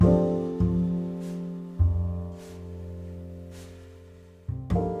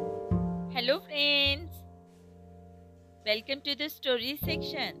friends, welcome to the story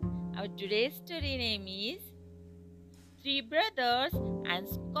section. Our today's story name is Three Brothers and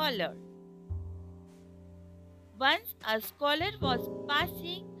Scholar. Once a scholar was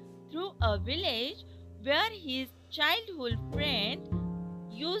passing through a village where his childhood friend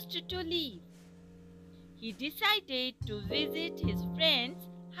used to live. He decided to visit his friend's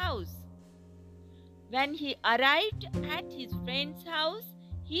house. When he arrived at his friend's house,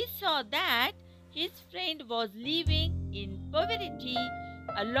 he saw that his friend was living in poverty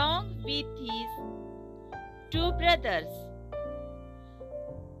along with his two brothers.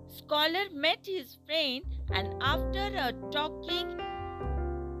 Scholar met his friend, and after talking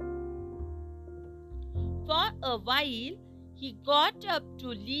for a while, he got up to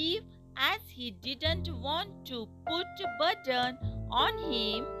leave as he didn't want to put burden on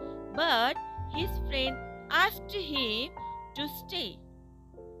him, but his friend asked him to stay.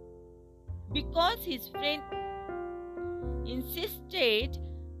 Because his friend insisted,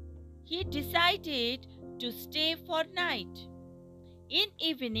 he decided to stay for night. In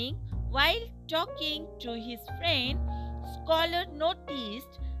evening, while talking to his friend, Scholar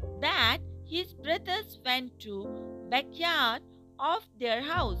noticed that his brothers went to backyard of their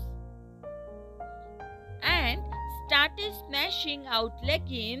house and started smashing out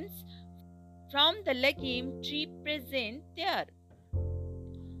legumes from the legume tree present there.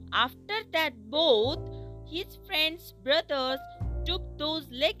 After that, both his friend's brothers took those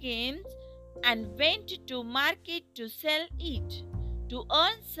legumes and went to market to sell it to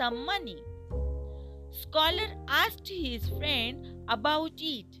earn some money. Scholar asked his friend about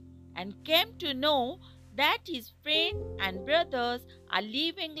it and came to know that his friend and brothers are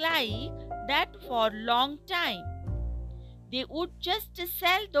living like that for a long time. They would just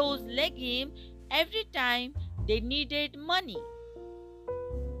sell those legumes every time they needed money.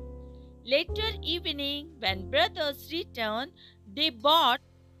 Later evening, when brothers returned, they bought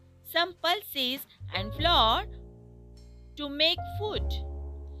some pulses and flour to make food.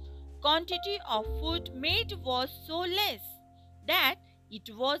 Quantity of food made was so less that it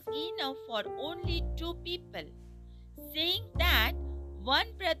was enough for only 2 people. Saying that, one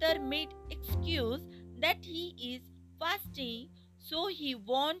brother made excuse that he is fasting, so he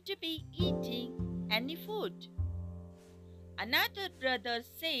won't be eating any food. Another brother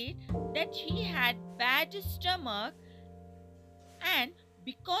said that he had bad stomach and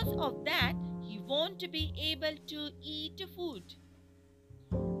because of that he won't be able to eat food.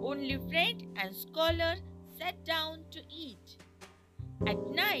 Only friend and scholar sat down to eat. At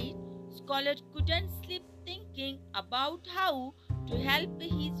night, scholar couldn't sleep thinking about how to help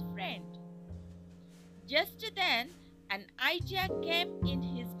his friend. Just then, an idea came in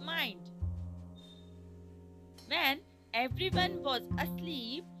his mind. When everyone was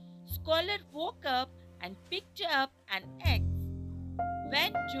asleep, Scholar woke up and picked up an axe,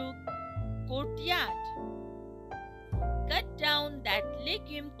 went to courtyard, cut down that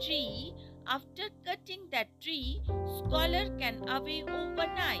legume tree. After cutting that tree, Scholar can away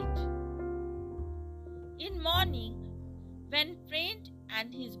overnight. In morning, when friend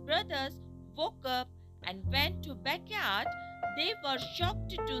and his brothers woke up and went to backyard, they were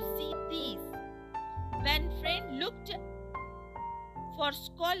shocked to see this. When friend looked for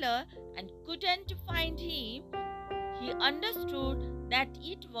Scholar and couldn't find him, he understood that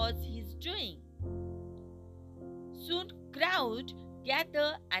it was his doing. Soon crowd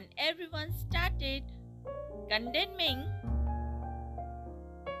gathered and everyone started condemning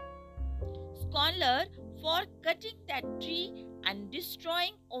Scholar for cutting that tree and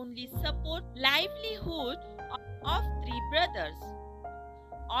destroying only support livelihood of 3 brothers.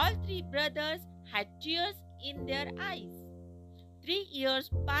 All 3 brothers had tears in their eyes. 3 years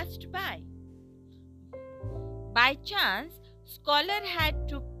passed by. By chance, Scholar had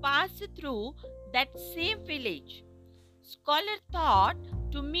to pass through that same village. Scholar thought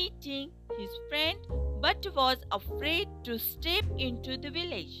to meeting his friend but was afraid to step into the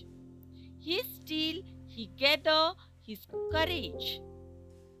village. He gathered his courage.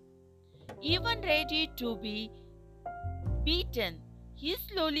 Even ready to be beaten, he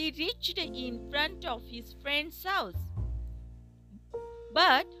slowly reached in front of his friend's house.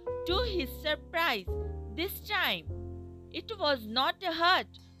 But to his surprise, this time it was not a hut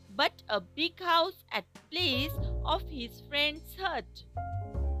but a big house at place of his friend's hut.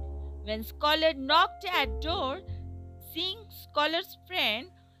 When Scholar knocked at door, seeing Scholar's friend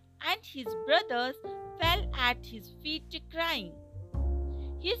and his brothers fell at his feet crying.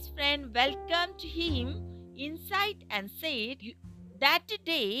 His friend welcomed him inside and said, "That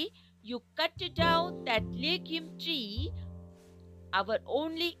day you cut down that legume tree, our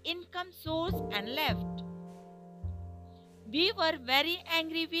only income source, and left. We were very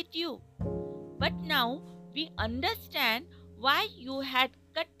angry with you, but now we understand why you had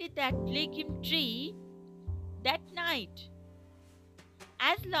cut that legume tree that night.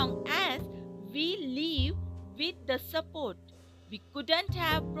 As long as we live with the support, we couldn't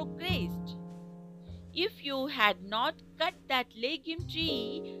have progressed. If you had not cut that legume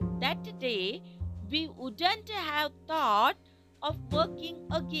tree that day, we wouldn't have thought of working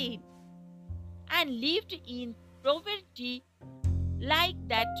again and lived in poverty like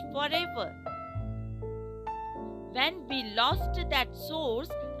that forever. When we lost that source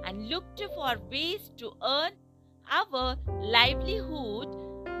and looked for ways to earn our livelihood,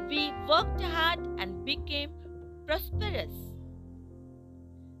 we worked hard and became prosperous.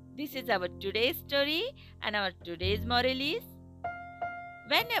 This is our today's story, and our today's moral is,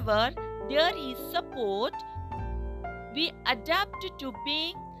 whenever there is support, we adapt to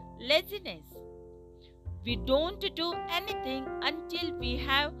being laziness. We don't do anything until we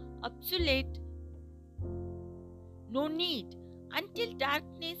have absolute no need, until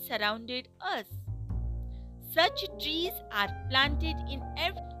darkness surrounded us. Such trees are planted in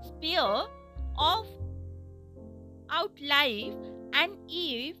every sphere of our life, and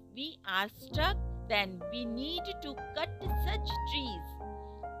if we are stuck, then we need to cut such trees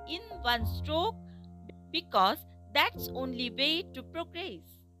in one stroke, because that's only way to progress.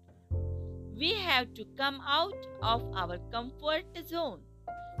 We have to come out of our comfort zone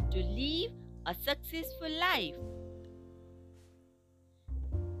to live a successful life.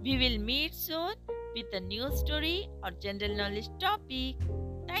 We will meet soon with a new story or general knowledge topic.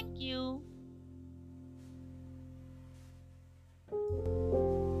 Thank you.